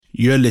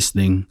You're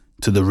listening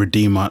to the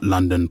Redeemer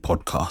London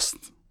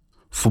podcast.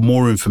 For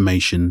more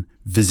information,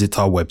 visit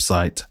our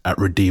website at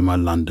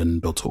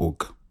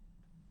redeemerlondon.org.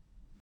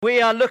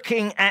 We are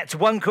looking at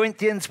 1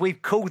 Corinthians.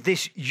 We've called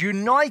this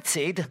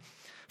United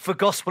for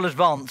Gospel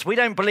Advance. We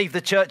don't believe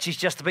the church is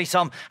just to be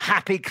some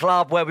happy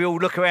club where we all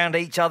look around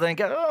at each other and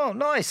go, oh,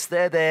 nice,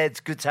 they're there, it's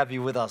good to have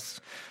you with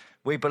us.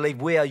 We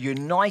believe we are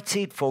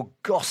united for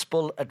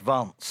gospel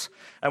advance.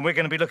 And we're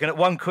going to be looking at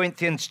 1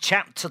 Corinthians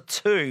chapter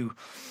 2.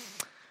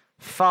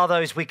 Father,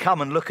 as we come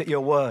and look at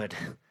your word,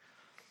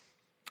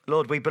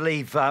 Lord, we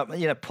believe,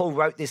 Paul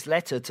wrote this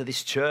letter to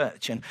this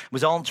church and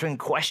was answering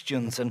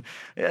questions. And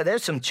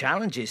there's some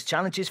challenges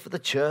for the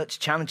church,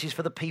 challenges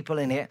for the people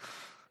in it.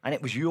 And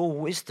it was your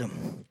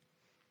wisdom.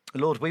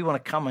 Lord, we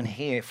want to come and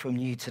hear from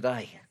you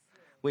today.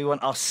 We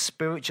want our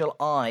spiritual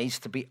eyes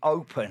to be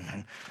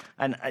open.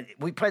 And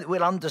we pray that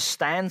we'll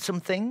understand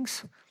some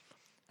things.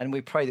 And we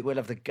pray that we'll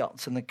have the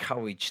guts and the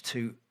courage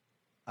to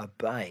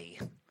obey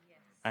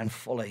and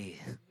follow you.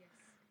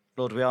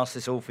 Lord, we ask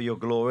this all for your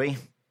glory.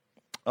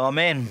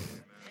 Amen.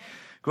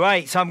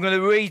 Great. So I'm going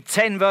to read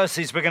 10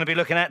 verses we're going to be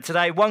looking at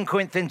today. 1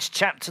 Corinthians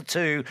chapter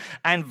 2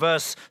 and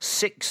verse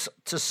 6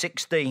 to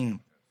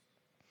 16.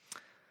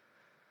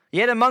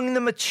 Yet among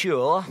the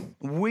mature,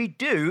 we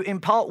do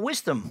impart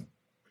wisdom,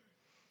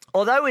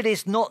 although it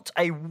is not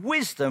a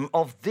wisdom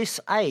of this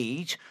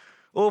age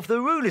or of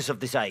the rulers of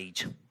this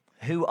age,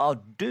 who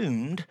are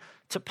doomed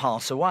to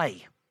pass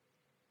away.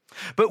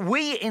 But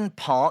we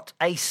impart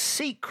a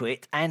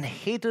secret and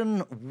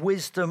hidden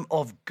wisdom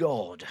of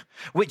God,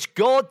 which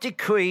God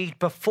decreed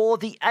before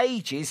the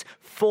ages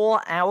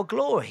for our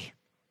glory.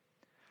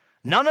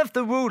 None of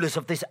the rulers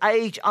of this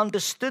age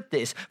understood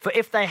this, for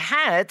if they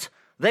had,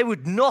 they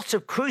would not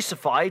have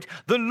crucified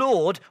the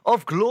Lord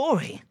of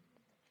glory.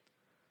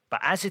 But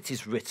as it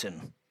is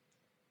written,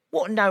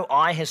 what no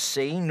eye has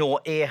seen,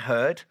 nor ear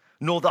heard,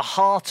 nor the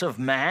heart of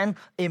man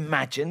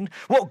imagined,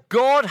 what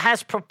God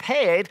has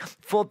prepared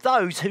for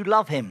those who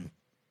love him.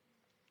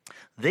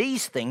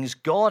 These things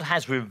God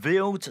has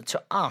revealed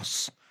to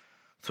us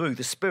through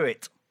the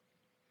Spirit.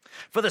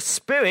 For the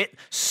Spirit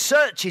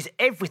searches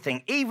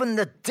everything, even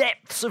the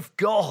depths of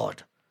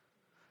God.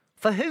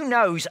 For who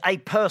knows a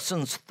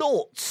person's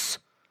thoughts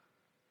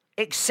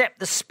except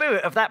the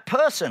spirit of that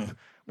person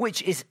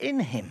which is in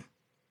him?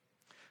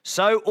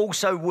 So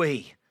also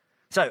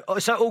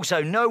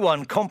no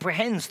one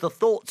comprehends the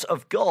thoughts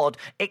of God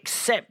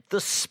except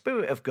the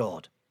Spirit of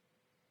God.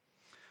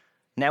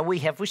 Now we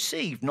have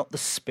received not the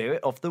spirit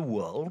of the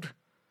world,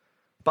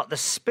 but the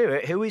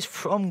Spirit who is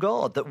from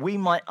God, that we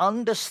might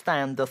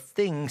understand the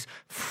things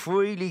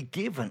freely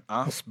given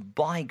us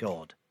by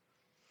God.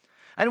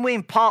 And we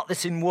impart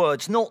this in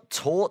words, not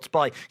taught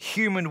by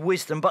human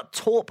wisdom, but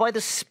taught by the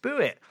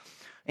Spirit,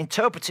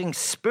 interpreting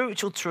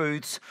spiritual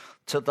truths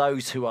to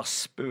those who are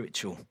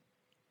spiritual.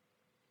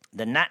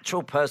 The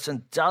natural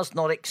person does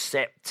not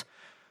accept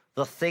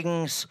the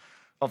things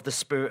of the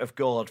Spirit of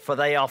God, for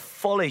they are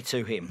folly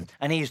to him,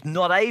 and he is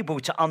not able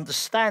to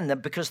understand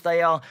them because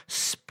they are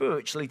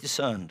spiritually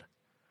discerned.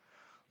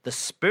 The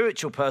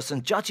spiritual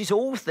person judges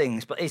all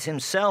things, but is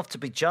himself to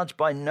be judged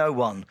by no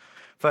one.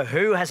 For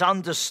who has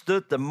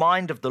understood the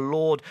mind of the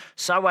Lord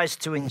so as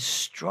to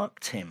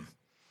instruct him?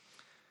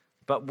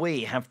 But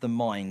we have the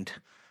mind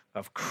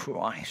of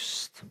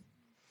Christ.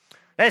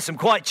 There's some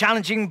quite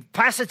challenging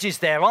passages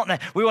there, aren't there?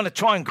 We want to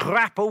try and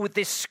grapple with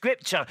this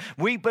scripture.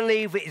 We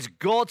believe it is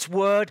God's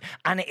word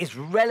and it is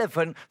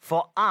relevant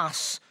for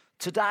us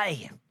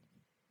today.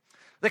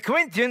 The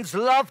Corinthians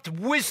loved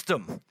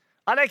wisdom.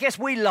 And I guess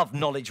we love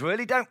knowledge,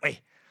 really, don't we?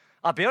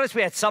 I'll be honest,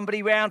 we had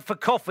somebody round for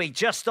coffee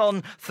just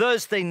on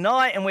Thursday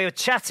night and we were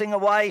chatting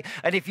away.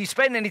 And if you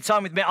spend any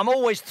time with me, I'm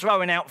always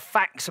throwing out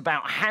facts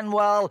about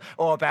Hanwell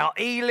or about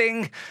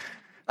Ealing.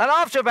 And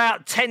after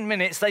about 10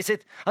 minutes, they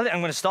said, I think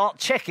I'm going to start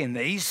checking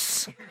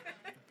these.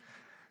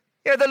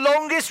 The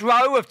longest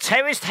row of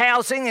terraced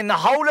housing in the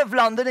whole of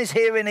London is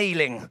here in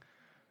Ealing.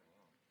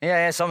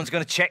 Yeah, someone's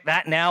going to check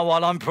that now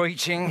while I'm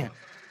preaching.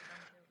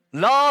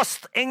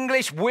 Last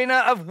English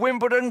winner of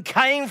Wimbledon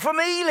came from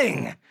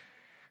Ealing.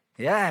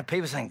 Yeah,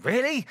 people saying,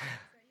 really?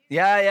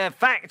 Yeah,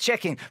 fact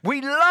checking.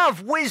 We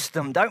love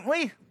wisdom, don't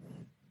we?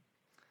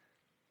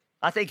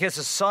 I think as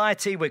a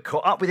society, we're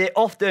caught up with it.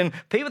 Often,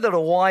 people that are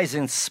wise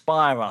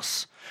inspire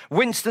us.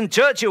 Winston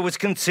Churchill was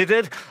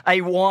considered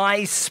a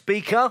wise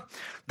speaker.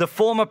 The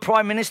former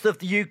Prime Minister of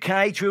the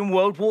UK during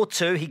World War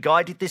II, he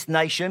guided this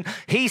nation.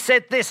 He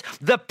said this,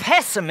 the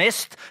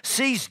pessimist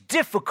sees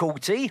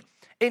difficulty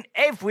in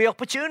every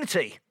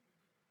opportunity,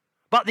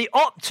 but the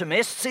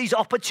optimist sees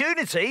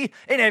opportunity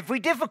in every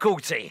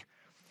difficulty.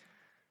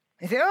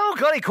 You think, oh,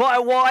 God, he's quite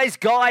a wise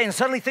guy, and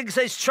suddenly thinks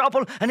there's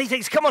trouble, and he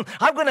thinks, come on,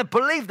 I'm going to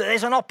believe that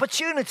there's an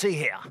opportunity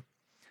here. And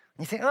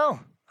you think,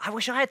 oh, I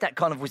wish I had that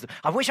kind of wisdom.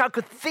 I wish I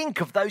could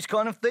think of those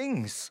kind of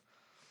things.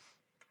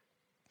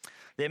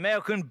 The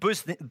American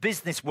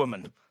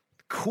businesswoman,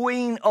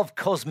 queen of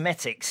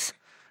cosmetics,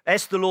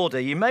 Estee Lauder,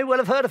 you may well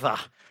have heard of her.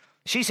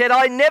 She said,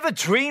 I never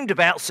dreamed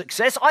about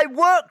success. I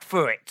worked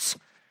for it.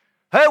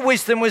 Her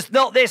wisdom was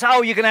not this,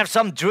 oh, you're going to have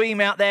some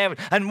dream out there,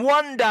 and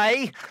one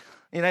day,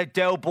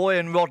 Del Boy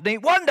and Rodney,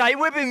 one day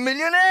we'll be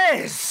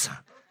millionaires.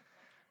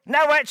 No,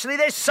 actually,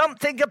 there's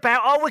something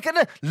about, we're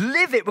going to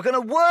live it, we're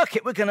going to work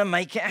it, we're going to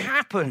make it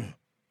happen.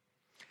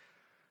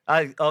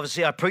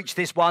 Obviously, I preached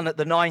this one at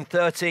the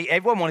 9:30.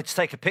 Everyone wanted to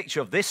take a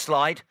picture of this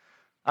slide.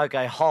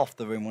 Okay, half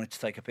the room wanted to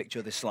take a picture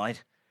of this slide.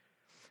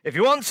 If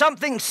you want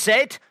something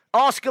said,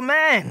 ask a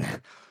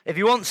man. If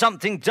you want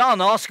something done,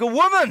 ask a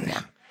woman.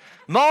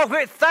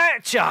 Margaret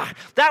Thatcher,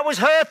 that was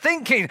her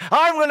thinking.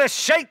 I'm going to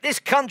shape this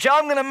country.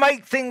 I'm going to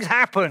make things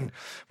happen.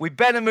 We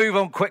better move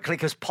on quickly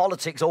because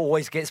politics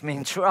always gets me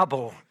in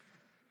trouble.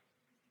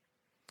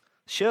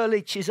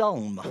 Shirley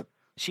Chisholm,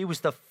 she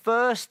was the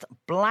first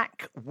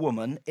black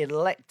woman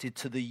elected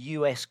to the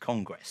US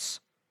Congress.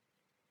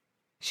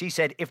 She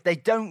said, if they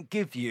don't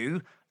give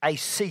you a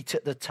seat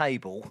at the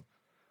table,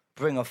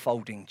 bring a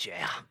folding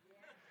chair.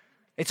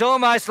 It's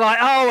almost like,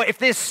 if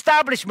the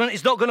establishment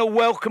is not going to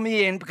welcome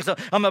me in because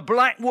I'm a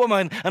black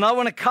woman and I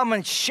want to come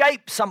and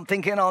shape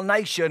something in our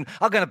nation,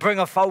 I'm going to bring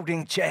a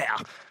folding chair.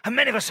 And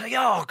many of us say,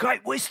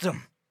 great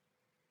wisdom.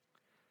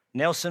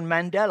 Nelson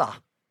Mandela.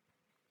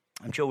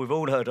 I'm sure we've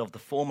all heard of the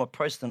former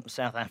president of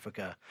South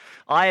Africa.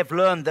 I have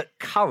learned that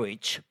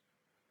courage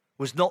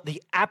was not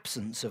the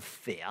absence of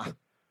fear,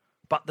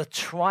 but the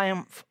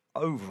triumph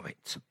over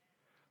it.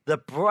 The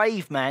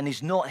brave man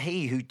is not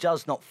he who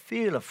does not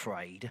feel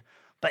afraid,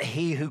 but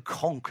he who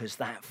conquers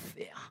that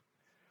fear.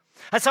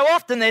 And so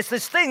often there's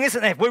this thing,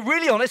 isn't there? If we're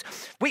really honest,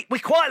 we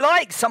quite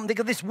like something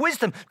of this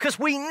wisdom because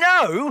we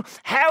know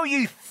how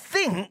you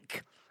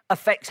think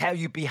affects how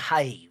you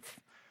behave.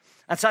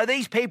 And so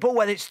these people,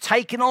 whether it's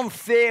taking on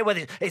fear,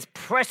 whether it's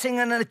pressing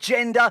an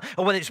agenda,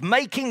 or whether it's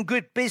making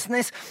good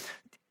business,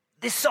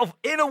 this sort of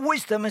inner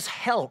wisdom has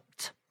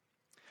helped.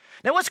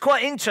 Now, what's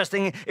quite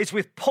interesting is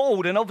with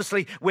Paul, and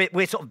obviously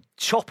we're sort of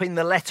chopping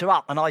the letter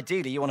up, and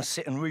ideally you want to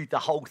sit and read the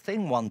whole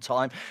thing one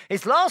time,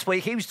 is last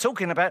week he was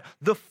talking about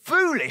the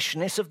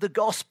foolishness of the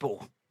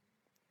gospel.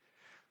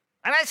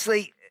 And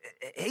actually,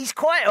 he's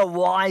quite a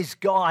wise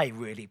guy,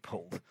 really,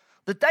 Paul.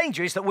 The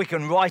danger is that we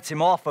can write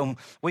him off and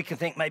we can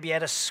think maybe he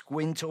had a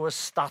squint or a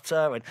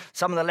stutter, and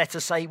some of the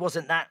letters say he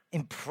wasn't that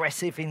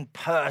impressive in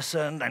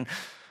person.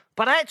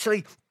 But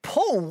actually,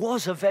 Paul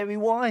was a very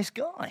wise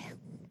guy.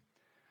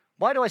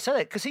 Why do I say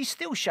that? Because he's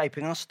still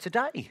shaping us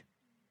today.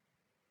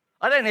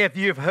 I don't know if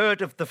you've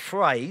heard of the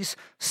phrase,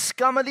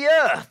 scum of the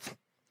earth.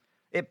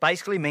 It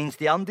basically means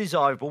the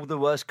undesirable, the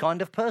worst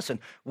kind of person.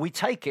 We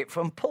take it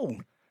from Paul.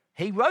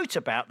 He wrote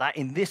about that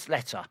in this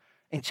letter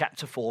in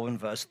chapter 4 and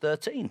verse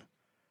 13.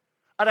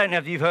 I don't know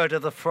if you've heard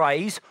of the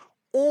phrase,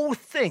 all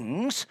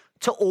things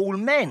to all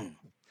men.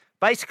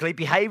 Basically,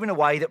 behave in a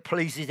way that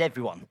pleases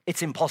everyone.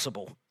 It's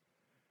impossible.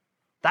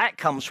 That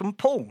comes from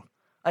Paul,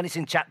 and it's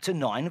in chapter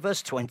 9,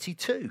 verse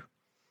 22.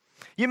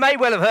 You may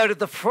well have heard of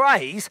the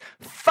phrase,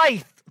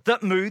 faith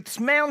that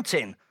moves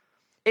mountain.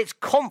 It's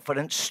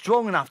confidence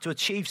strong enough to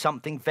achieve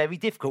something very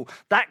difficult.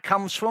 That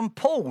comes from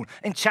Paul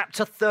in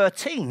chapter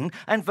 13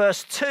 and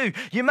verse 2.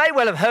 You may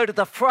well have heard of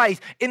the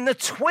phrase, in the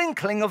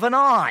twinkling of an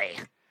eye.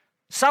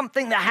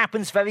 Something that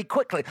happens very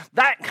quickly.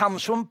 That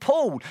comes from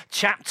Paul,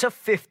 chapter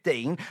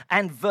 15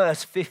 and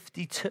verse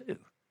 52.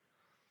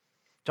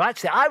 So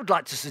actually, I would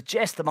like to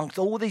suggest amongst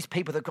all these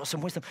people that have got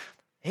some wisdom,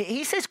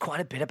 he says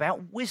quite a bit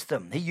about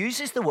wisdom. He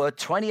uses the word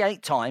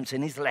 28 times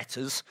in his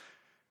letters,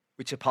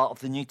 which are part of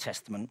the New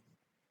Testament.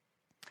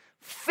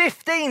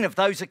 15 of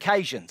those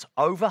occasions,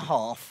 over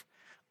half,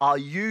 are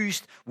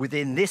used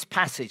within this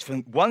passage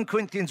from 1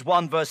 Corinthians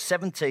 1 verse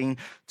 17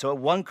 to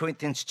 1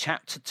 Corinthians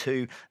chapter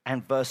 2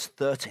 and verse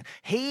 13.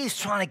 He is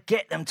trying to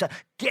get them to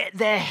get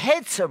their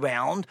heads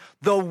around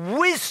the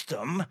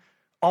wisdom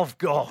of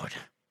God.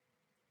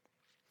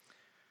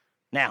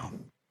 Now,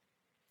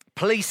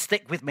 please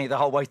stick with me the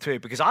whole way through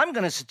because I'm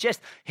going to suggest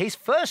his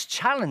first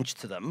challenge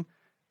to them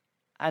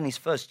and his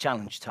first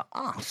challenge to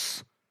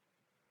us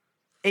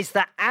is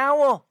that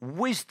our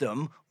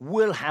wisdom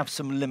will have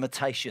some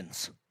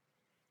limitations.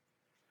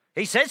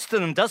 He says to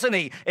them, doesn't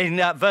he, in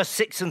verse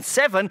 6 and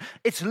 7,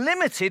 it's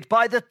limited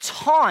by the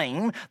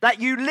time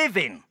that you live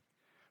in.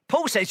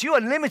 Paul says you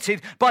are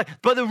limited by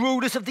the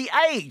rulers of the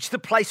age, the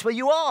place where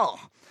you are.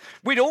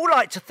 We'd all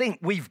like to think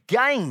we've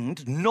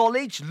gained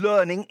knowledge,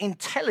 learning,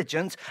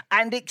 intelligence,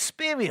 and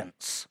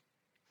experience.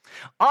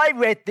 I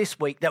read this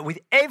week that with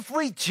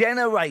every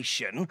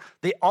generation,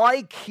 the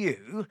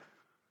IQ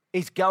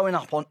is going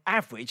up on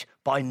average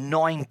by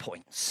 9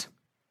 points.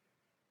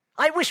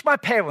 I wish my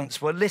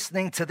parents were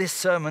listening to this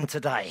sermon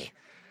today.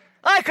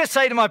 I could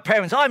say to my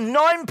parents, I'm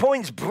 9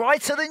 points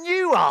brighter than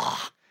you are.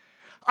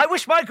 I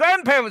wish my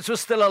grandparents were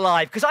still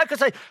alive because I could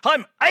say,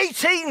 I'm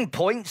 18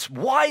 points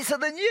wiser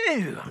than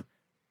you.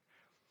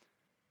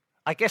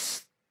 I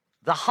guess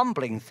the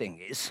humbling thing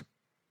is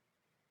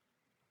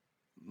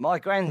my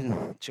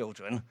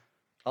grandchildren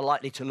are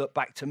likely to look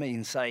back to me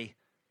and say,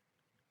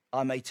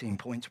 I'm 18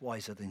 points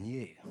wiser than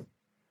you.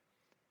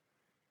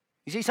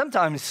 You see,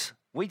 sometimes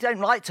we don't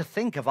like to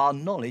think of our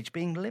knowledge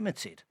being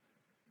limited.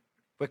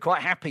 We're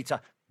quite happy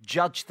to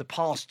judge the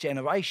past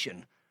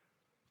generation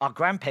our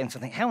grandparents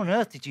and think, how on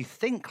earth did you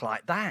think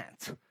like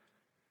that?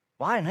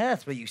 Why on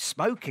earth were you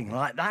smoking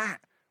like that?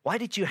 Why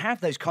did you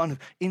have those kind of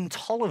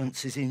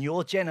intolerances in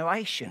your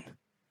generation?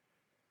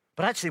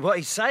 But actually what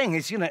he's saying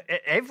is,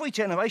 every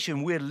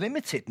generation we're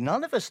limited.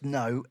 None of us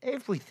know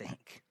everything.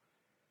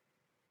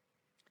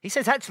 He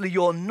says, actually,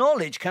 your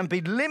knowledge can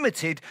be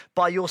limited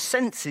by your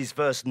senses,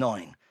 verse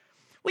 9.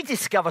 We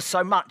discover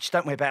so much,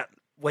 don't we, about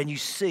when you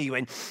see,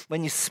 when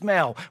you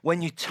smell,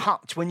 when you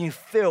touch, when you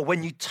feel,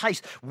 when you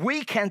taste.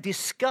 We can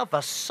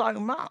discover so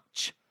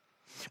much.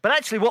 But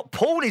actually what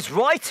Paul is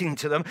writing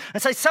to them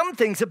and say some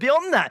things are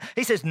beyond that.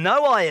 He says,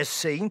 no eye has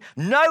seen,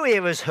 no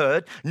ear has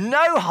heard,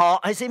 no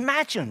heart has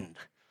imagined.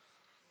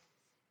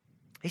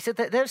 He said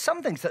that there are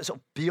some things that are sort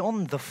of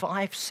beyond the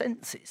five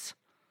senses.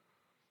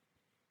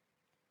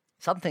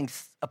 Some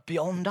things are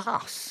beyond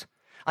us.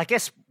 I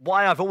guess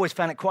why I've always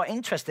found it quite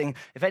interesting,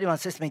 if anyone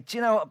says to me, do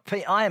you know what,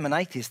 Pete, I am an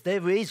atheist,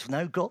 there is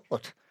no God.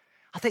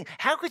 I think,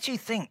 how could you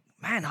think,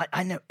 man,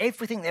 I know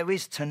everything there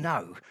is to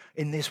know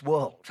in this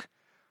world.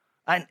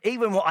 And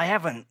even what I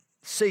haven't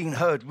seen,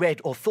 heard,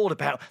 read, or thought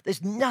about,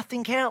 there's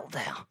nothing out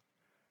there.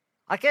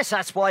 I guess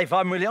that's why, if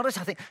I'm really honest,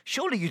 I think,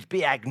 surely you'd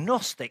be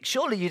agnostic.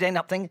 Surely you'd end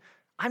up thinking,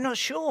 I'm not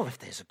sure if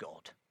there's a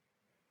God.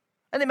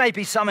 And there may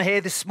be some here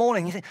this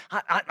morning, you think,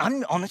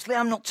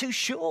 I'm not too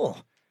sure.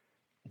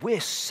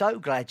 We're so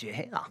glad you're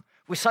here.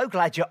 We're so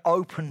glad you're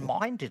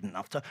open-minded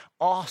enough to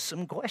ask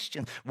some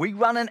questions. We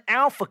run an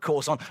alpha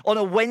course on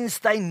a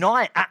Wednesday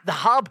night at the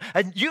Hub,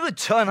 and you would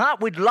turn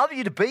up. We'd love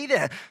you to be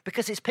there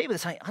because it's people that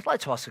say, I'd like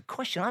to ask a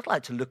question. I'd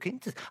like to look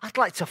into it. I'd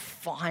like to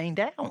find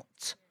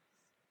out.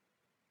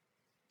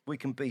 We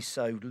can be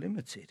so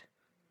limited.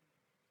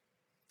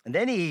 And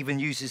then he even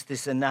uses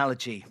this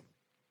analogy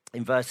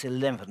in verse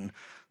 11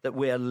 that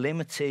we are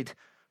limited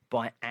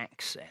by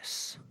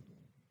access.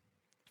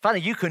 Funny,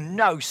 you can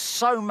know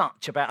so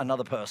much about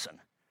another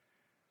person.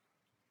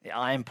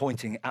 I am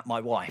pointing at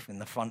my wife in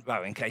the front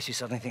row in case you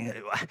suddenly think,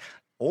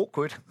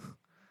 awkward.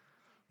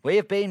 We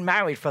have been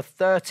married for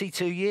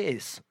 32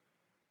 years.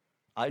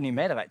 I only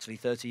met her actually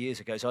 30 years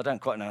ago, so I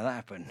don't quite know how that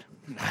happened.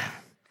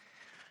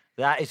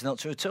 That is not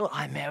true at all.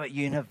 I met her at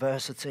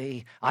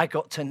university. I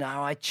got to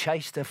know. I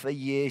chased her for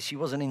years. She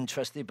wasn't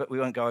interested, but we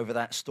won't go over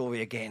that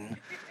story again.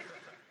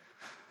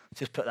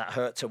 Just put that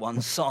hurt to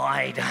one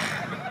side.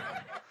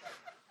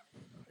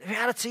 The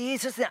reality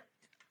is that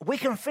we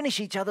can finish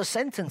each other's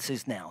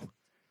sentences now.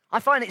 I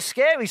find it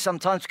scary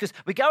sometimes because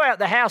we go out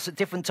the house at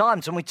different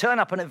times and we turn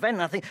up an event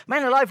and I think,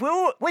 man alive,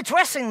 we're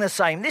dressing the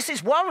same. This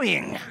is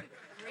worrying.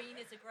 Green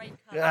is a great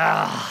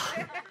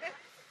colour.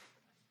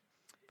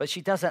 But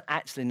she doesn't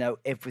actually know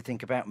everything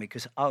about me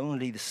because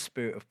only the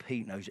Spirit of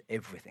Pete knows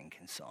everything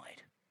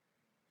inside.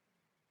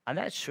 And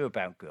that's true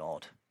about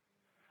God.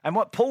 And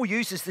what Paul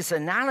uses this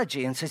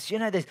analogy and says,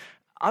 there's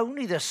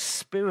only the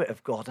Spirit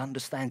of God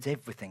understands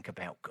everything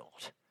about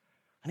God.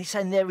 And he's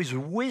saying there is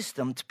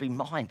wisdom to be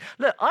mine.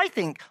 Look, I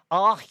think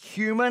our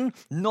human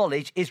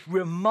knowledge is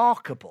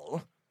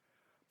remarkable,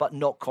 but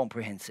not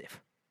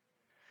comprehensive.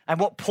 And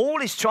what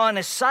Paul is trying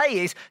to say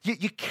is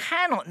you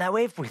cannot know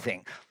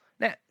everything.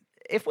 Now,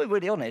 if we're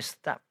really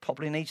honest, that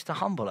probably needs to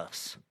humble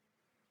us.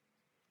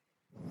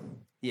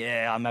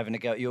 Yeah, I'm having a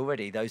go at you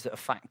already, those that have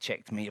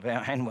fact-checked me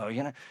about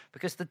Hanwell,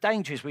 because the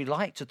danger is we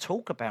like to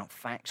talk about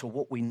facts or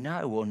what we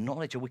know or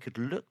knowledge, or we could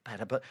look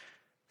better, but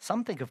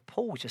something of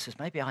Paul just says,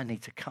 maybe I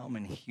need to come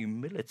in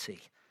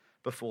humility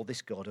before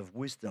this God of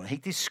wisdom. He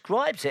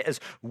describes it as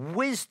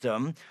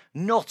wisdom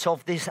not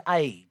of this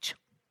age.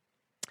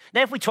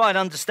 Now, if we try and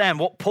understand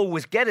what Paul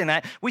was getting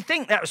at, we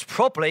think that was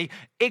probably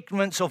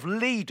ignorance of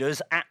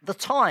leaders at the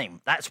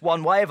time. That's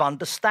one way of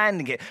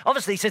understanding it.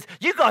 Obviously, he says,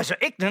 you guys are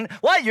ignorant.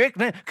 Why are you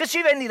ignorant? Because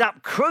you've ended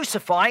up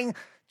crucifying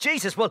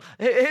Jesus. Well,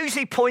 who's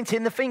he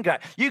pointing the finger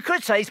at? You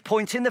could say he's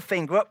pointing the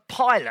finger at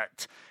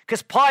Pilate,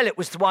 because Pilate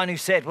was the one who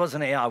said,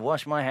 wasn't he, I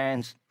wash my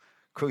hands,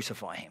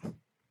 crucify him.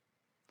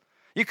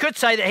 You could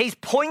say that he's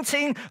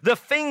pointing the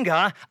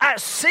finger at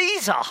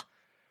Caesar.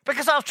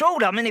 Because after all,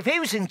 if he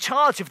was in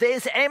charge of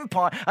this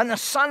empire and the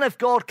Son of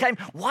God came,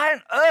 why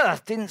on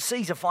earth didn't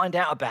Caesar find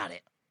out about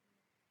it?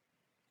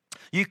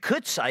 You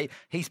could say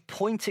he's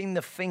pointing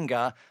the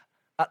finger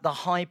at the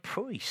high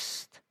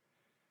priest,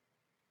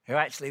 who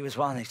actually was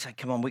one who said,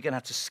 come on, we're going to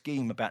have to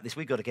scheme about this.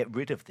 We've got to get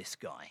rid of this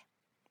guy.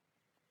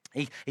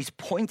 He's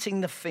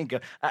pointing the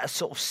finger at a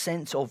sort of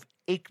sense of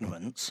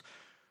ignorance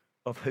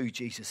of who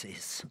Jesus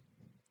is.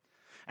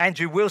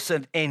 Andrew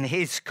Wilson, in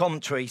his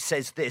commentary,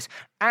 says this: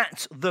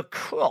 at the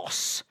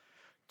cross,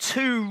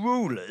 two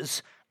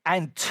rulers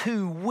and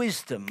two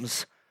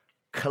wisdoms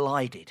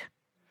collided.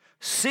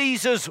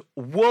 Caesar's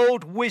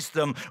world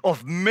wisdom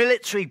of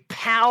military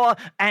power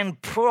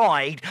and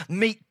pride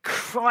meet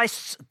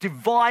Christ's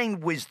divine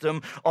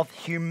wisdom of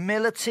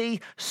humility,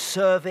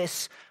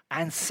 service,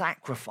 and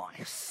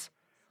sacrifice.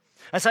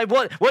 And so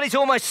what he's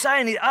almost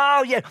saying is,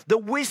 the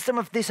wisdom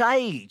of this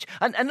age.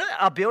 And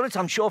I'll be honest,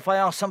 I'm sure if I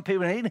ask some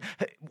people,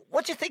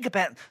 what do you think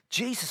about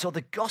Jesus or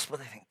the gospel?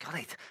 They think, God,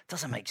 it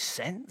doesn't make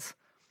sense.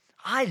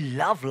 I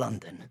love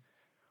London.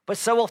 But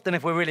so often,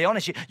 if we're really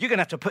honest, you're going to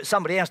have to put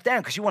somebody else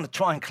down because you want to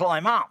try and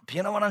climb up.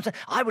 You know what I'm saying?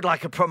 I would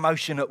like a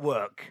promotion at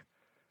work.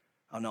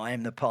 Oh, no, I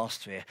am the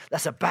pastor here.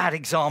 That's a bad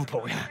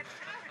example.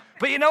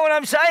 But you know what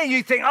I'm saying?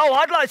 You think, oh,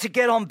 I'd like to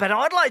get on better.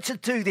 I'd like to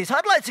do this.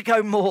 I'd like to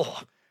go more.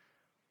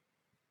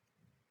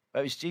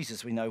 Whereas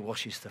Jesus, we know,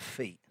 washes the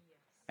feet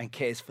and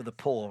cares for the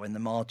poor and the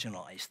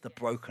marginalised, the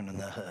broken and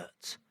the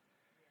hurt.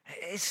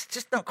 It's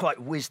just not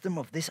quite wisdom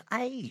of this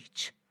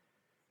age.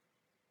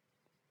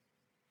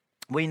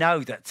 We know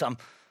that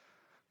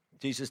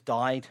Jesus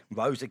died,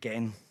 rose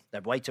again. They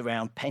wait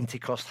around.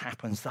 Pentecost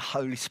happens. The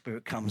Holy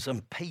Spirit comes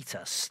and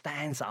Peter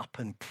stands up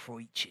and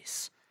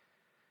preaches.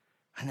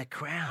 And the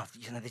crowd,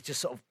 they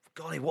just sort of,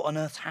 golly, what on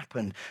earth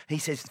happened? He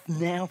says,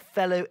 now,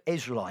 fellow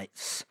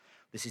Israelites,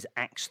 this is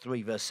Acts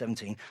 3, verse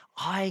 17,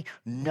 I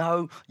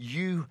know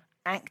you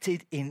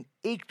acted in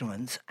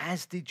ignorance,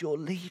 as did your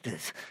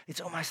leaders.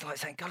 It's almost like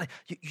saying, golly,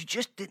 you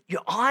just didn't,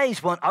 your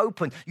eyes weren't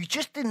open. You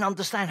just didn't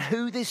understand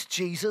who this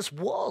Jesus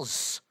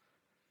was.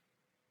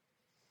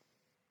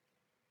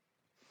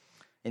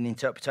 In the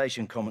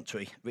interpretation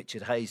commentary,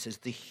 Richard Hayes says,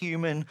 the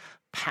human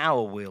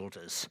power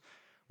wielders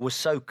were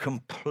so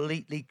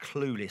completely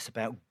clueless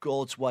about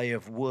God's way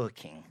of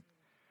working,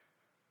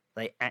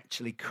 they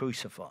actually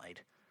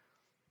crucified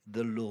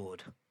the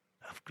Lord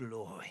of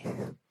glory.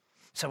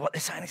 So what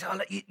they're saying is,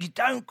 look, you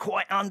don't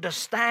quite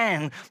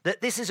understand that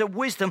this is a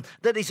wisdom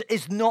that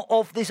is not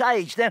of this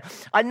age. Now,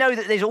 I know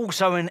that there's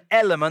also an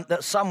element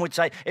that some would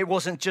say it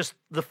wasn't just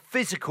the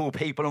physical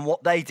people and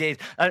what they did,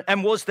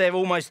 and was there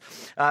almost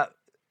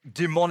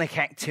demonic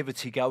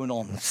activity going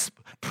on,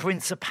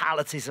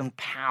 principalities and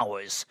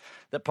powers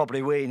that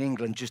probably we in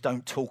England just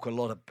don't talk a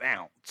lot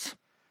about.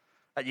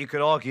 And you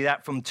could argue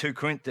that from 2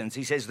 Corinthians.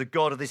 He says, the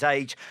God of this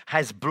age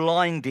has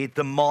blinded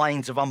the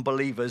minds of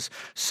unbelievers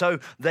so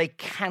they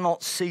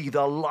cannot see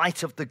the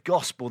light of the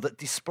gospel that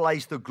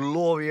displays the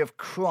glory of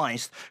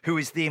Christ, who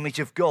is the image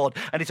of God.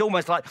 And it's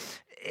almost like,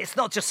 it's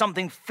not just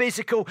something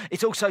physical,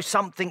 it's also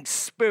something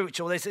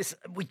spiritual. There's this,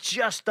 we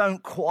just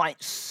don't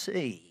quite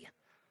see.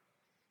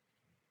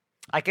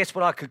 I guess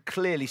what I could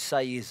clearly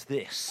say is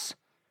this.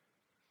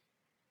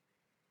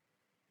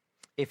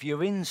 If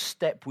you're in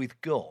step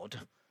with God,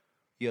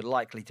 you're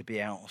likely to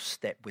be out of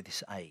step with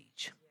this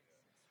age.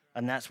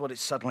 And that's what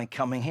it's suddenly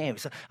coming here.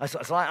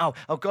 It's like,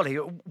 oh, golly,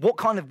 what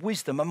kind of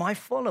wisdom am I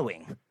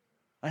following?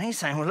 And he's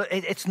saying, well, look,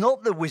 it's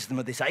not the wisdom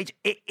of this age.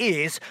 It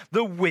is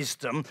the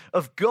wisdom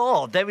of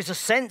God. There is a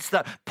sense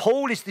that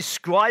Paul is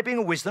describing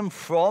a wisdom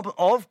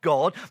of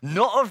God,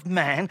 not of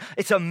man.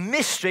 It's a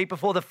mystery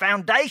before the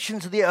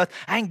foundations of the earth,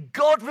 and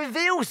God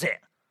reveals it.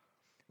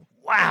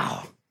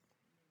 Wow.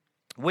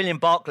 William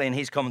Barclay in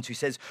his commentary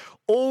says,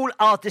 all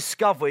our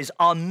discoveries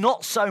are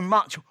not so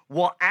much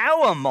what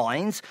our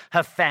minds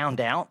have found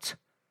out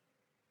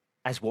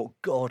as what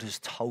God has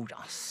told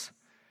us.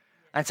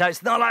 And so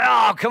it's not like,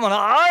 oh, come on,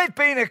 I've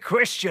been a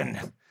Christian.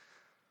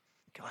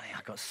 God,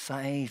 I got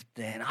saved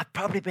then. I've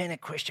probably been a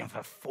Christian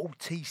for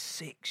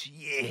 46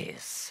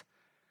 years.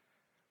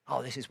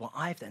 Oh, this is what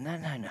I've done.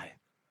 No.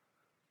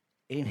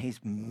 In his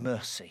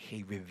mercy,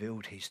 he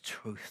revealed his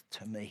truth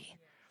to me.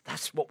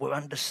 That's what we're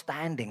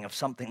understanding of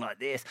something like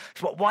this.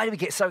 Why do we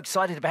get so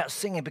excited about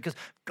singing? Because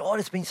God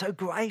has been so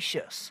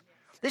gracious.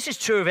 This is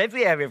true of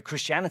every area of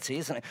Christianity,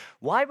 isn't it?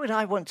 Why would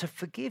I want to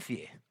forgive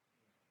you?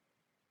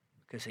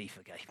 Because he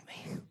forgave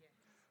me.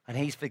 And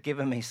he's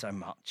forgiven me so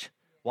much.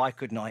 Why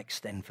couldn't I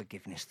extend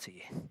forgiveness to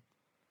you?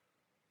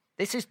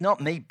 This is not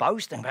me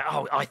boasting about,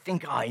 oh, I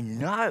think I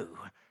know.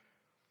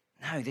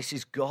 No, this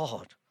is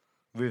God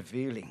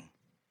revealing.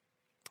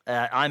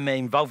 I'm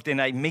involved in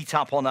a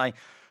meetup on a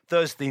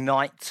Thursday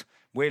night.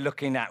 We're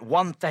looking at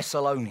 1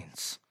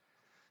 Thessalonians.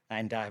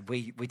 And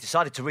we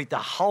decided to read the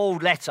whole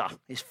letter.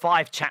 It's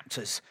 5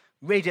 chapters.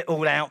 Read it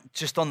all out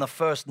just on the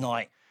first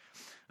night.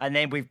 And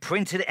then we've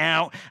printed it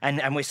out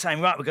and we're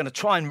saying, right, we're going to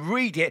try and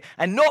read it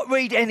and not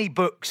read any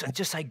books and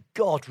just say,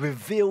 God,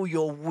 reveal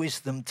your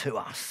wisdom to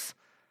us.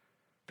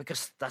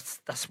 Because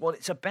that's what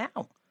it's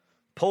about.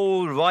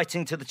 Paul,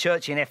 writing to the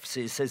church in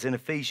Ephesus, says in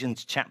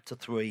Ephesians chapter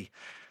 3,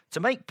 to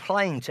make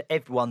plain to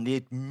everyone the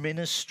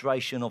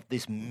administration of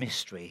this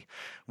mystery,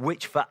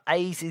 which for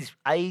ages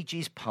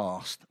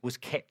past was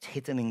kept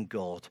hidden in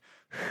God,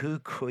 who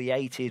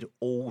created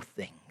all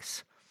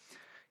things.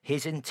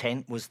 His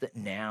intent was that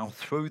now,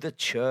 through the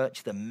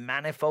church, the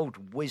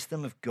manifold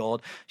wisdom of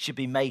God should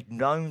be made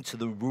known to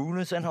the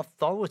rulers and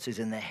authorities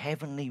in the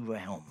heavenly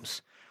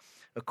realms,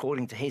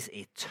 according to his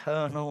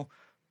eternal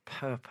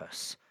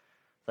purpose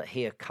that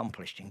he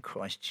accomplished in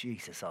Christ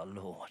Jesus our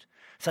Lord.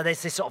 So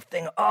there's this sort of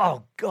thing,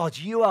 oh, God,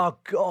 you are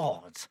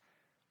God.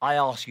 I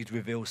ask you to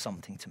reveal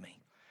something to me.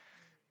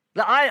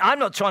 I'm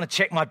not trying to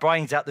check my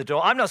brains out the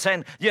door. I'm not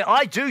saying,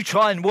 I do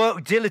try and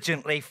work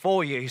diligently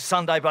for you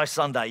Sunday by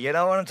Sunday. You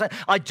know what I'm saying?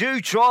 I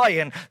do try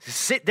and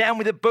sit down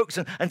with the books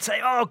and say,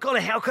 oh, God,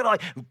 how could I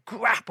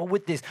grapple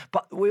with this?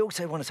 But we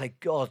also want to say,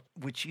 God,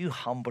 would you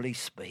humbly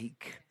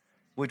speak?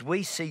 Would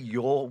we see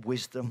your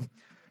wisdom?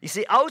 You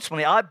see,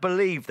 ultimately, I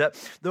believe that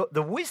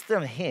the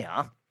wisdom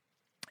here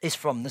is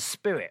from the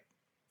Spirit.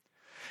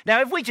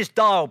 Now, if we just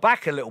dial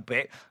back a little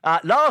bit,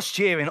 last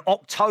year in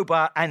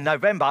October and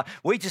November,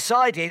 we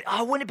decided,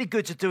 wouldn't it be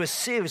good to do a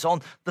series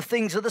on the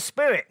things of the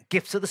Spirit,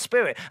 gifts of the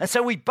Spirit? And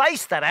so we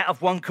based that out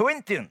of 1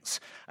 Corinthians.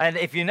 And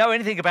if you know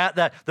anything about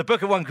the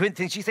book of 1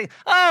 Corinthians, you think,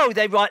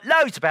 they write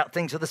loads about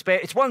things of the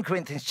Spirit. It's 1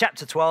 Corinthians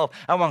chapter 12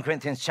 and 1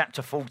 Corinthians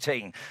chapter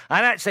 14.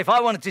 And actually, if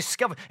I want to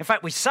discover, in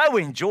fact, we so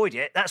enjoyed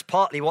it, that's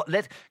partly what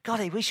led,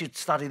 golly, we should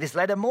study this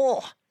letter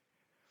more.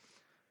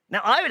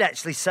 Now, I would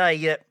actually say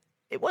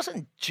it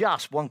wasn't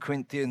just 1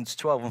 Corinthians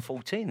 12 and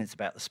 14 it's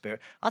about the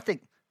Spirit. I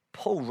think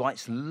Paul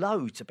writes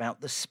loads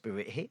about the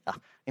Spirit here.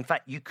 In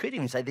fact, you could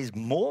even say there's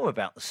more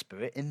about the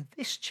Spirit in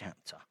this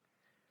chapter.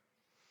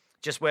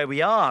 Just where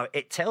we are,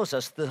 it tells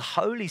us the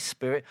Holy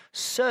Spirit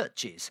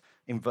searches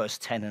in verse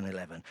 10 and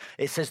 11.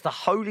 It says the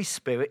Holy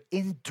Spirit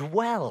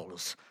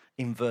indwells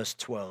in verse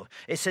 12.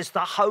 It says the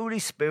Holy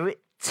Spirit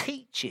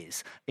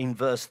teaches in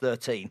verse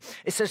 13.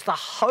 It says the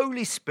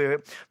Holy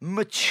Spirit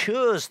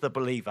matures the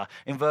believer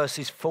in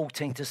verses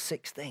 14 to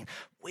 16.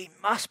 We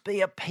must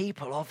be a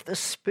people of the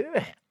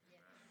Spirit.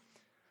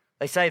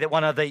 They say that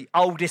one of the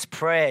oldest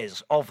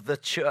prayers of the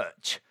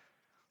church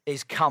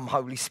is "Come,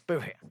 Holy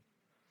Spirit."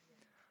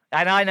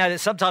 And I know that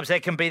sometimes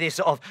there can be this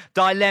sort of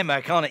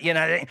dilemma, can't it? You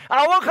know,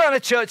 what kind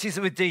of church is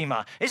the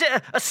Redeemer? Is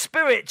it a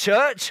spirit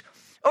church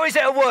or is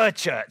it a word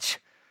church?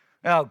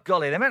 Oh,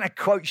 golly, the amount of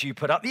quotes you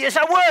put up. It's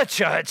a word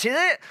church, is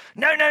it?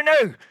 No.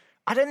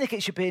 I don't think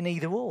it should be an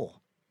either or.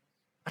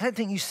 I don't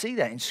think you see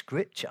that in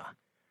Scripture.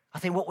 I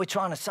think what we're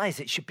trying to say is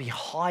it should be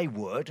high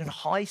word and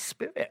high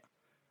spirit.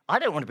 I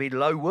don't want to be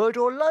low word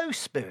or low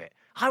spirit.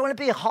 I want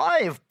to be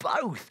high of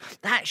both.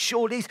 That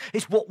surely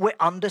is what we're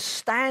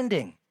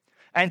understanding.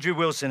 Andrew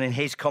Wilson, in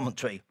his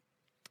commentary,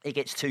 he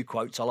gets 2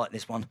 quotes. I like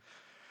this one.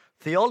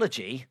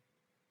 Theology,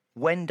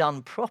 when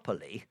done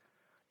properly,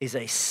 is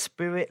a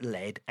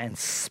spirit-led and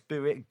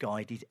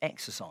spirit-guided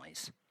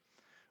exercise.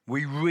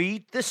 We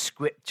read the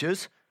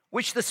Scriptures,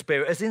 which the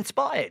Spirit has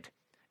inspired,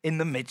 in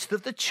the midst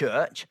of the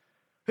church,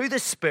 who the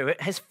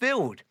Spirit has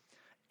filled,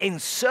 in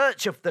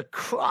search of the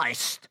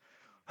Christ,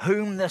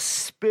 whom the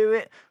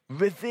Spirit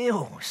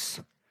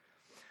reveals.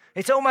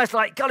 It's almost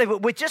like, golly,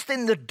 we're just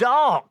in the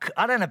dark.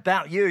 I don't know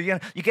about you.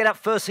 You get up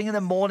first thing in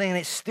the morning and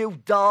it's still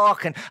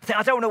dark, and I think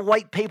I don't want to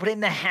wake people in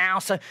the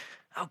house. So,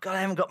 oh, God,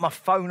 I haven't got my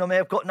phone on me.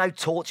 I've got no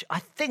torch. I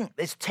think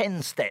there's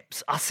 10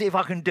 steps. I'll see if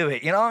I can do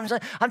it. You know what I'm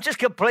saying? I'm just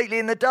completely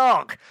in the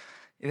dark.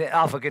 You think,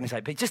 oh, for goodness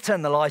sake, Pete, just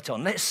turn the light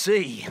on. Let's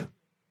see.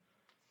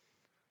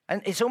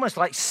 And it's almost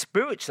like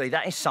spiritually,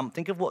 that is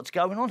something of what's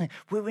going on here.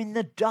 We're in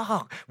the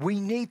dark. We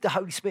need the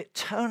Holy Spirit.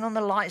 Turn on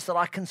the lights that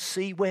I can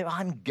see where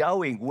I'm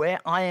going, where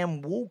I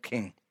am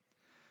walking.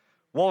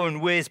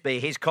 Warren Wiersbe,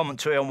 his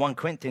commentary on 1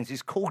 Corinthians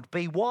is called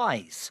Be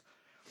Wise.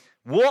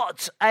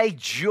 What a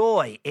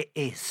joy it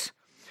is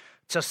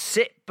to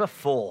sit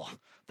before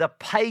the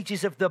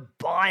pages of the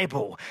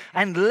Bible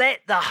and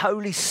let the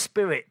Holy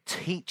Spirit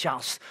teach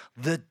us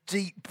the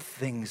deep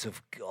things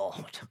of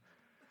God.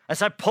 And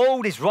so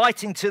Paul is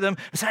writing to them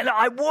and saying, look,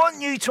 I want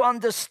you to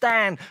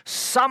understand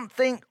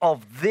something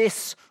of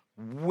this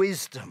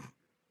wisdom.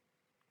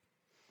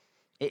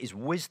 It is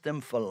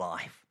wisdom for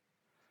life.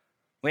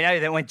 We know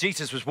that when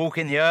Jesus was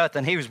walking the earth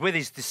and he was with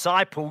his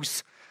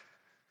disciples,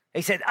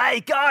 he said, hey,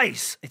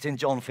 guys, it's in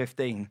John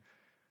 15,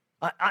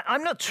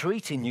 I'm not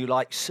treating you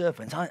like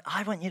servants.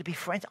 I want you to be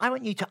friends. I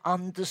want you to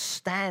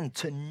understand,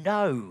 to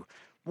know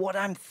what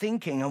I'm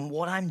thinking and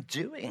what I'm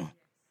doing.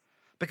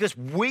 Because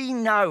we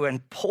know,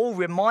 and Paul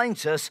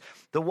reminds us,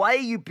 the way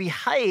you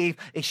behave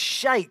is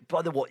shaped by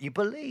what you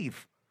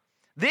believe.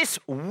 This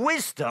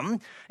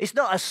wisdom is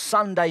not a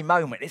Sunday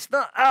moment. It's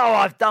not,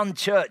 I've done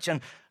church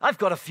and I've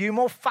got a few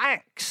more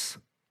facts.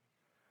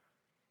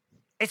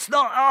 It's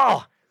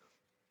not,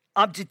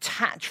 I'm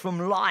detached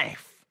from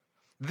life.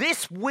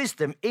 This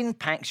wisdom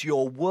impacts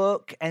your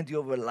work and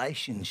your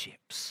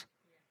relationships.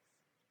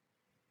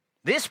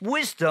 This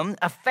wisdom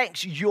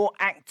affects your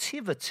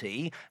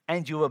activity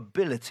and your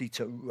ability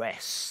to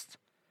rest.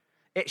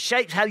 It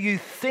shapes how you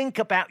think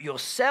about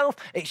yourself.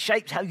 It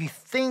shapes how you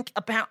think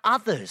about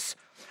others.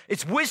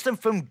 It's wisdom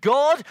from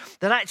God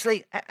that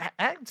actually,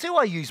 how do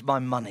I use my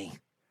money?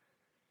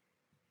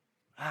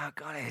 Oh,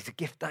 God, it's a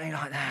gift day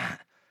like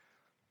that.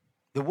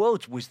 The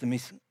world's wisdom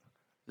is,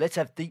 let's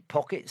have deep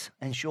pockets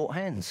and short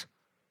hands.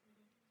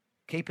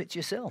 Keep it to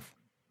yourself.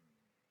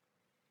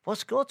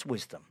 What's God's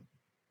wisdom?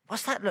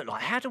 What's that look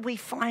like? How do we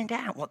find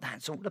out what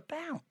that's all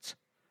about?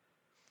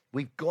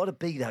 We've got to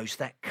be those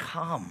that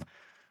come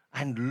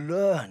and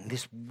learn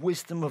this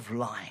wisdom of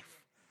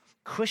life.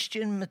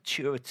 Christian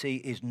maturity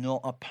is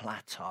not a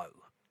plateau.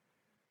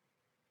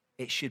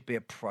 It should be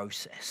a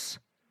process.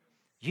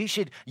 You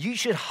should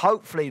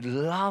hopefully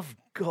love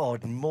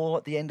God more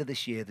at the end of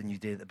this year than you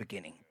did at the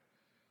beginning.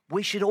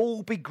 We should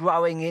all be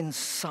growing in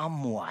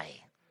some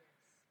way.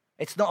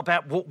 It's not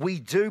about what we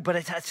do, but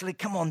it's actually,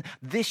 come on,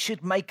 this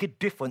should make a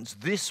difference.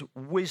 This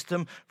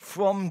wisdom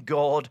from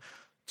God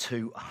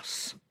to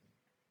us.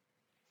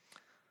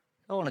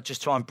 I want to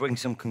just try and bring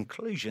some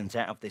conclusions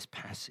out of this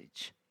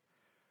passage.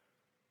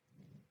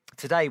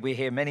 today we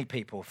hear many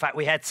people. In fact,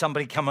 we had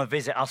somebody come and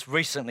visit us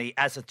recently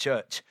as a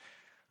church.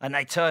 And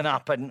they turn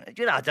up and,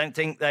 I don't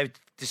think they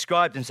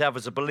described themselves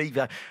as a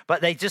believer, but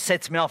they just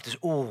said to me after,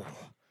 oh,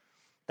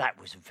 that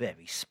was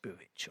very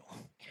spiritual.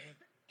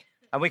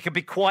 And we could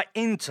be quite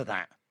into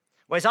that.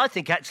 Whereas I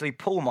think actually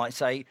Paul might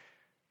say,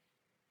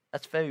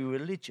 that's very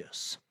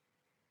religious.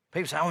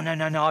 People say, oh, no,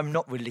 I'm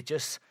not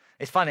religious.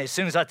 It's funny, as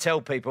soon as I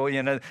tell people,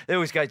 they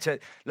always go to,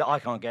 look, I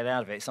can't get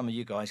out of it. Some of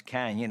you guys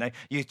can,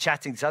 you're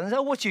chatting to someone,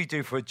 oh, what do you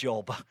do for a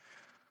job?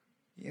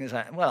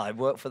 Say, well, I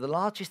work for the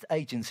largest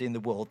agency in the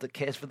world that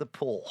cares for the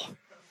poor.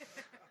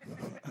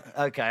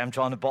 Okay, I'm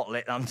trying to bottle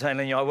it. I'm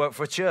telling you, I work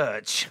for a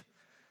church.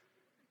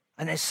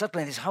 And there's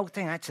suddenly this whole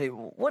thing, actually,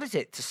 what is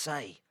it to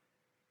say?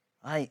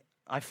 I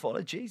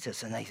follow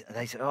Jesus. And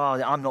they say,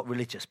 oh, I'm not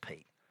religious,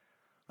 Pete.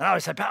 And I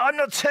would say, but I'm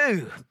not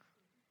too.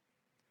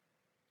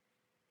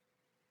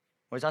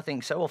 Whereas I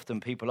think so often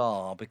people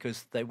are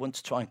because they want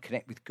to try and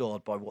connect with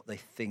God by what they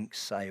think,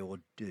 say, or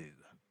do.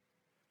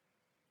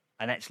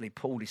 And actually,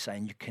 Paul is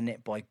saying you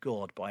connect by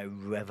God by a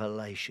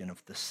revelation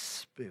of the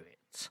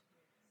Spirit.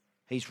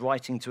 He's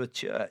writing to a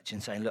church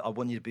and saying, look, I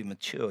want you to be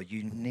mature.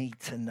 You need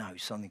to know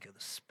something of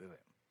the Spirit.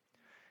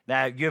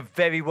 Now, you're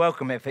very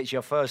welcome if it's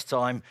your first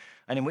time,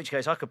 and in which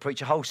case I could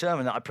preach a whole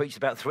sermon that I preached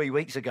about 3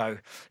 weeks ago.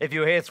 If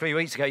you were here 3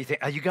 weeks ago, you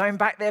think, are you going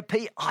back there,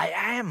 Pete? I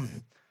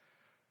am.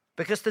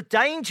 Because the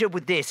danger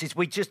with this is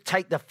we just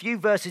take the few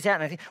verses out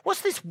and I think,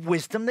 what's this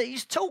wisdom that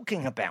he's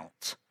talking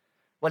about?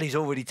 Well, he's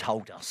already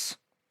told us.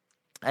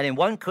 And in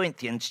 1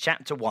 Corinthians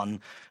chapter 1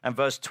 and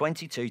verse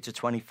 22 to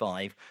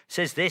 25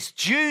 says this,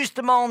 Jews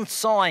demand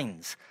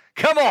signs.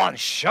 Come on,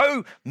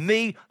 show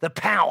me the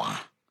power.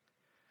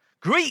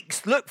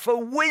 Greeks look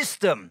for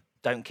wisdom.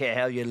 Don't care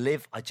how you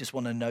live. I just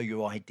want to know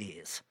your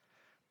ideas.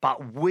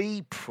 But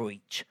we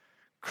preach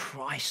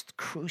Christ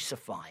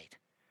crucified.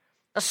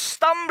 A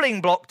stumbling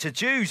block to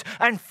Jews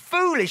and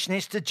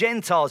foolishness to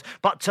Gentiles.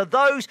 But to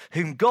those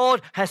whom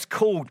God has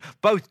called,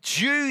 both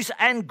Jews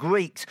and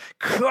Greeks,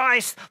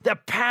 Christ, the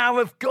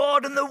power of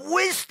God and the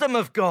wisdom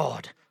of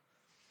God.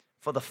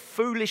 For the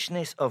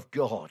foolishness of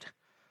God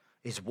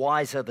is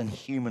wiser than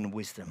human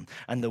wisdom,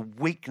 and the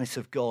weakness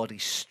of God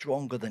is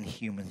stronger than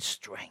human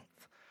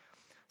strength.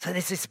 So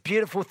there's this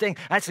beautiful thing.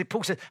 Actually,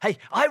 Paul said, hey,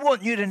 I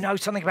want you to know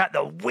something about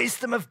the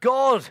wisdom of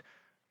God.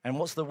 And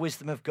what's the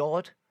wisdom of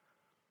God?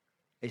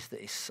 Is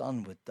that his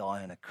son would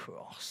die on a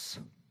cross.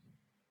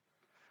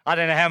 I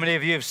don't know how many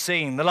of you have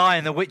seen The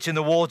Lion, the Witch, and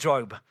the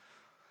Wardrobe.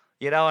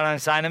 You know what I'm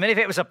saying? I mean, if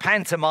it was a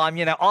pantomime,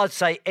 I'd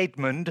say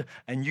Edmund,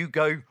 and you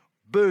go,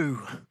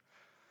 boo.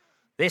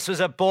 This was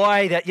a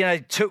boy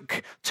that,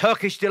 took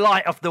Turkish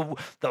delight of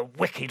the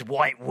wicked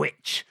white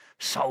witch,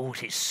 sold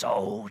his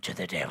soul to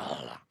the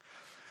devil.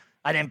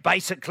 And then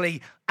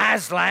basically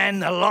Aslan,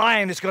 the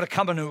lion, has got to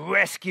come and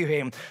rescue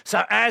him.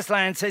 So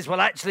Aslan says,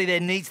 well, actually there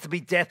needs to be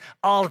death.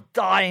 I'll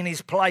die in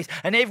his place.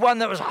 And everyone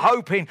that was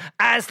hoping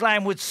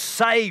Aslan would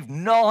save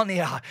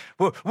Narnia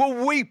were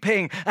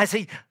weeping as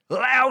he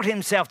allowed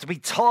himself to be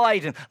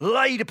tied and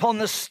laid upon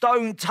the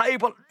stone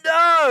table.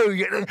 No!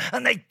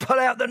 And they pull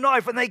out the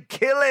knife and they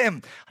kill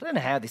him. I don't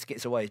know how this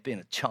gets away as being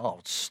a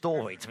child's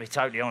story, to be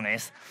totally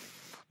honest.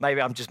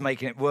 Maybe I'm just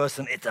making it worse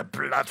than the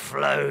blood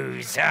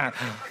flows.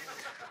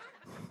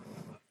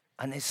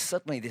 And there's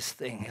suddenly this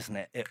thing, isn't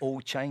it? It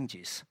all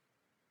changes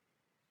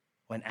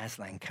when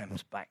Aslan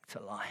comes back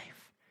to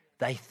life.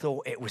 They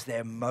thought it was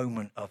their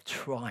moment of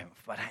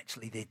triumph, but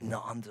actually they'd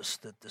not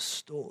understood the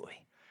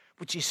story,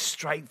 which is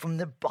straight from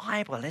the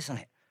Bible, isn't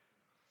it?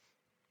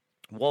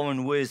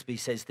 Warren Wiersbe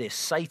says this,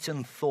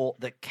 Satan thought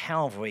that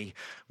Calvary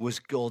was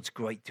God's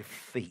great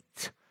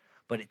defeat,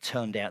 but it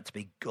turned out to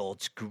be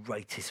God's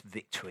greatest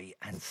victory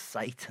and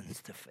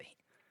Satan's defeat.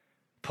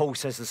 Paul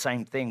says the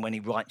same thing when he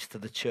writes to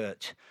the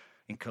church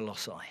in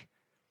Colossae.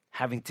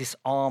 Having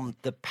disarmed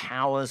the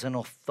powers and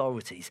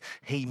authorities,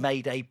 he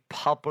made a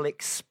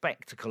public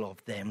spectacle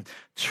of them,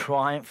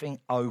 triumphing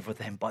over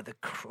them by the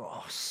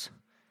cross.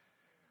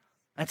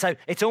 And so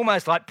it's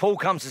almost like Paul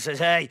comes and says,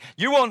 hey,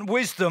 you want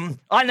wisdom?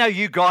 I know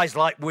you guys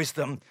like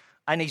wisdom.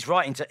 And he's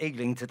writing to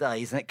Ealing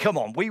today, isn't it? Come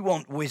on, we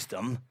want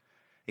wisdom.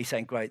 He's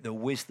saying, great, the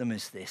wisdom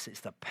is this. It's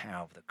the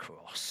power of the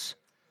cross.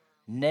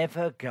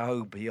 Never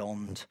go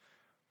beyond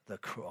the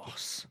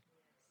cross.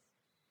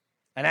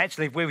 And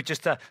actually, if we were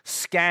just to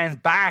scan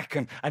back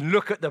and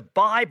look at the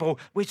Bible,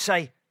 we'd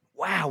say,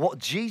 wow, what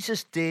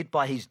Jesus did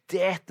by his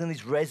death and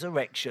his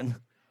resurrection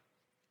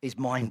is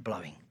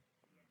mind-blowing.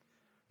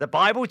 The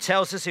Bible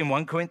tells us in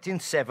 1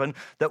 Corinthians 7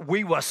 that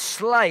we were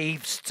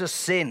slaves to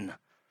sin.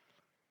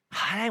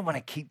 I don't want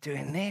to keep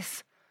doing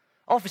this.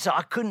 Officer,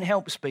 I couldn't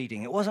help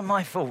speeding. It wasn't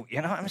my fault.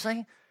 You know what I'm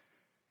saying?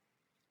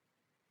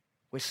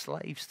 We're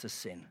slaves to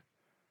sin.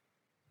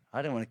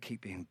 I don't want to keep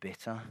being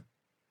bitter.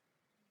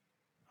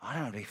 I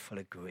don't want to be full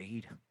of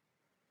greed.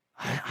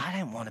 I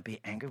don't want to be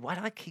angry. Why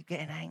do I keep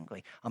getting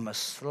angry? I'm a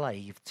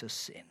slave to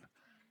sin.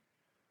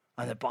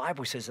 And the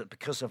Bible says that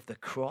because of the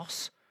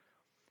cross,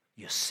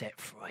 you're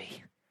set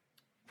free.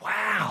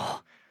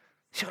 Wow.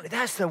 Surely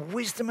that's the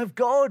wisdom of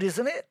God,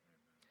 isn't it?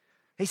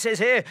 He says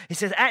here,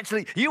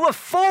 actually, you were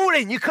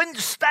falling. You couldn't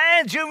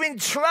stand. You were in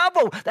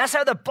trouble. That's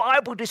how the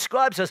Bible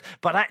describes us.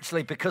 But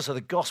actually, because of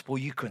the gospel,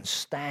 you can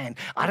stand.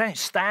 I don't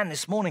stand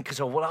this morning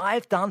because of what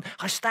I've done.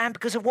 I stand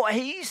because of what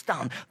he's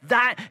done.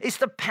 That is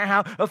the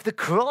power of the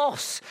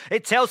cross.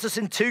 It tells us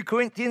in 2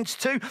 Corinthians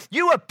 2,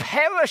 you are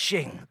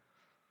perishing.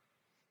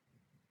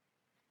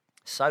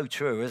 So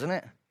true, isn't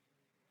it?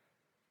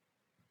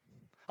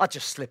 I'll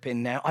just slip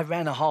in now. I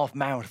ran a half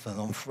marathon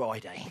on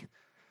Friday.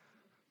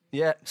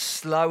 Yeah,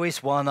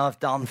 slowest one I've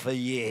done for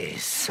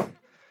years.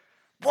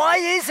 Why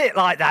is it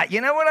like that?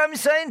 You know what I'm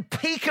saying?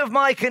 Peak of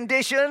my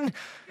condition.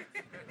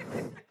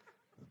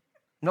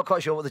 Not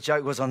quite sure what the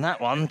joke was on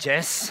that one,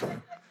 Jess.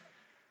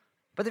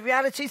 But the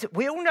reality is that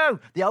we all know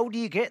the older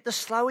you get, the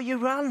slower you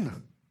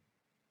run.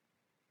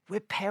 We're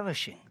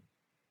perishing.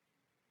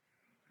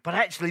 But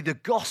actually the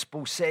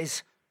gospel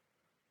says,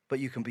 but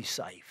you can be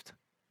saved.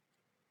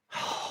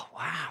 Oh,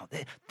 wow.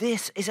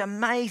 This is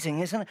amazing,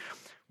 isn't it?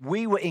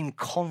 We were in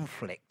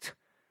conflict.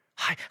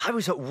 I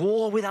was at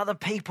war with other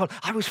people.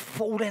 I was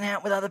falling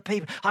out with other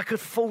people. I could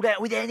fall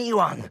out with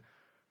anyone.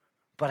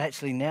 But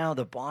actually now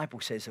the Bible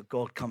says that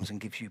God comes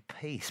and gives you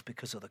peace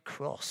because of the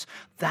cross.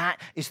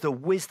 That is the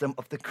wisdom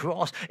of the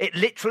cross. It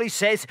literally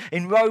says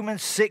in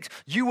Romans 6,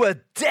 you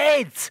were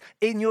dead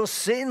in your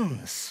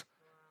sins.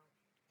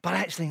 But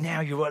actually now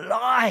you're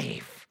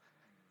alive.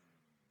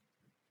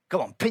 Come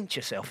on, pinch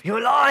yourself. You're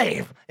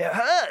alive. It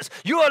hurts.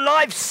 You're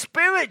alive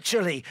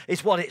spiritually,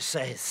 is what it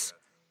says.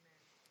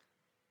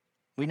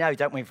 We know,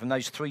 don't we, from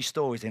those 3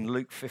 stories in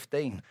Luke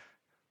 15.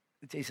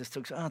 Jesus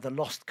talks, the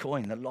lost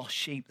coin, the lost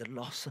sheep,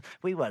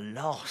 we were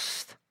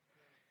lost.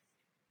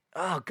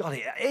 Oh, God,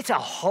 it's a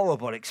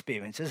horrible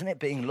experience, isn't it,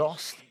 being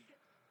lost?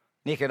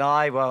 Nick and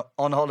I were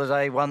on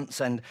holiday once,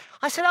 and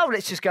I said,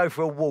 let's just go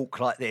for a walk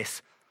like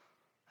this.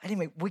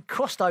 Anyway, we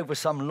crossed over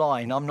some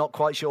line. I'm not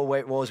quite sure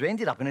where it was. We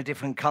ended up in a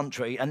different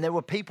country, and there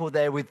were people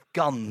there with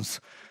guns.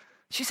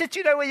 She said, do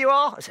you know where you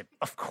are? I said,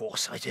 of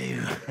course I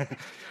do.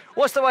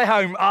 What's the way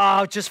home?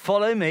 Just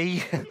follow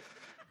me.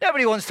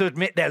 Nobody wants to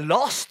admit they're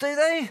lost, do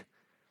they?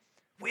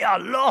 We are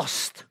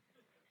lost.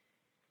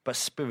 But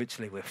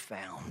spiritually we're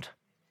found.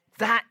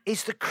 That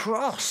is the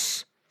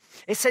cross.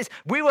 It says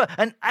we were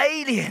an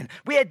alien.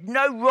 We had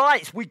no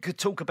rights. We could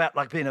talk about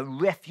like being a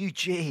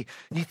refugee.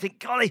 And you think,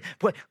 golly,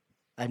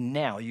 and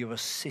now you're a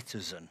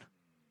citizen.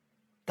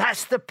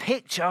 That's the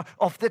picture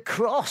of the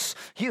cross.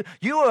 You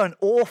were an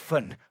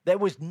orphan. There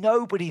was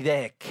nobody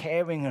there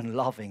caring and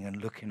loving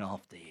and looking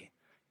after you.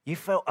 You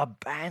felt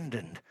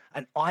abandoned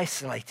and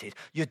isolated.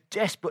 You're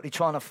desperately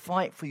trying to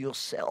fight for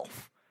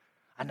yourself.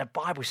 And the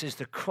Bible says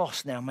the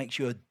cross now makes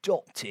you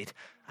adopted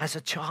as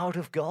a child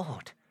of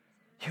God.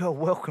 You are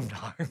welcomed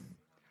home.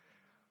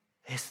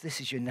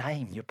 This is your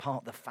name. You're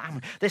part of the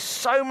family. There's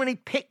so many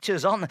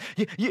pictures on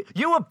there.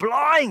 You were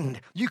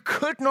blind. You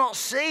could not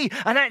see.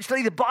 And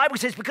actually the Bible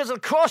says because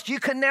of the cross, you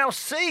can now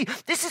see.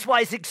 This is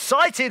why it's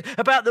excited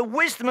about the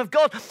wisdom of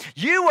God.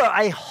 You were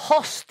a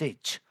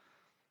hostage.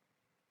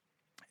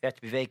 You have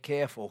to be very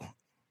careful.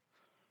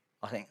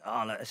 I think,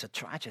 it's a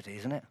tragedy,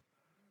 isn't it?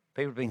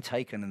 People have been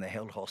taken and they're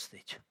held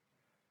hostage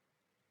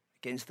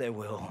against their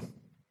will.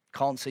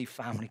 Can't see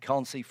family,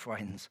 can't see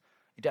friends.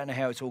 You don't know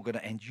how it's all going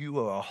to end. You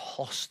are a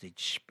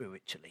hostage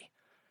spiritually.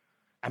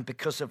 And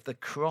because of the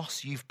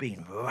cross, you've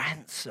been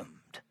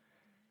ransomed.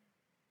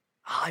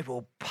 I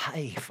will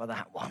pay for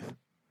that one.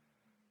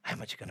 How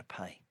much are you going to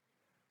pay?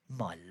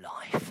 My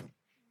life.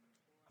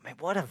 I mean,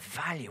 what a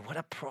value, what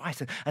a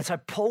price. And so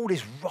Paul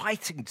is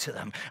writing to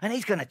them, and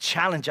he's going to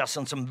challenge us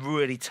on some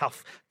really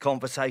tough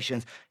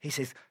conversations. He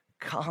says,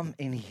 come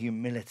in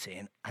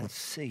humility and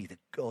see the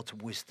God's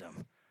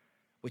wisdom,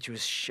 which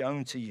was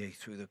shown to you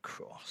through the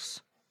cross.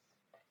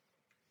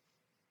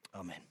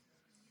 Amen.